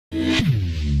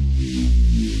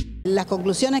Las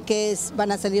conclusiones que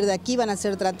van a salir de aquí van a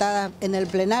ser tratadas en el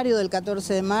plenario del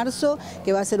 14 de marzo,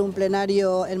 que va a ser un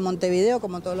plenario en Montevideo,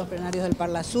 como todos los plenarios del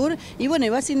Parlasur, y bueno,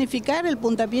 va a significar el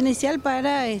puntapié inicial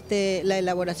para la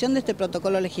elaboración de este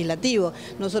protocolo legislativo.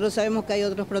 Nosotros sabemos que hay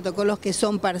otros protocolos que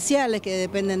son parciales, que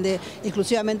dependen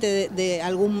exclusivamente de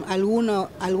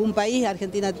algún país.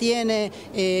 Argentina tiene,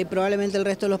 probablemente el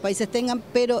resto de los países tengan,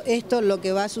 pero esto lo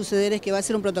que va a suceder es que va a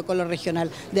ser un protocolo regional.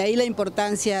 De ahí la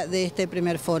importancia de este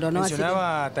primer foro, ¿no?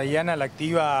 Mencionaba Tayana la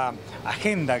activa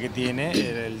agenda que tiene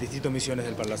el distrito Misiones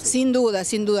del Parlasur. Sin duda,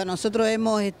 sin duda. Nosotros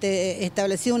hemos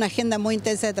establecido una agenda muy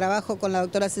intensa de trabajo con la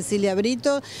doctora Cecilia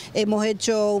Brito. Hemos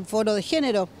hecho un foro de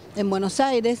género en Buenos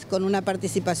Aires con una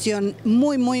participación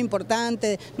muy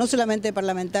importante, no solamente de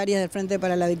parlamentarias del Frente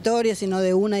para la Victoria, sino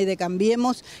de UNA y de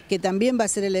Cambiemos, que también va a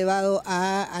ser elevado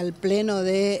al pleno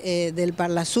del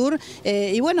Parlasur.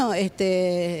 Y bueno,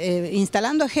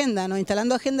 instalando agenda, ¿no?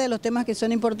 Instalando agenda de los temas que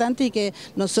son importantes y que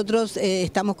nosotros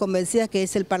estamos convencidas que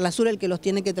es el Parlasur el que los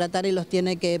tiene que tratar y los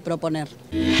tiene que proponer.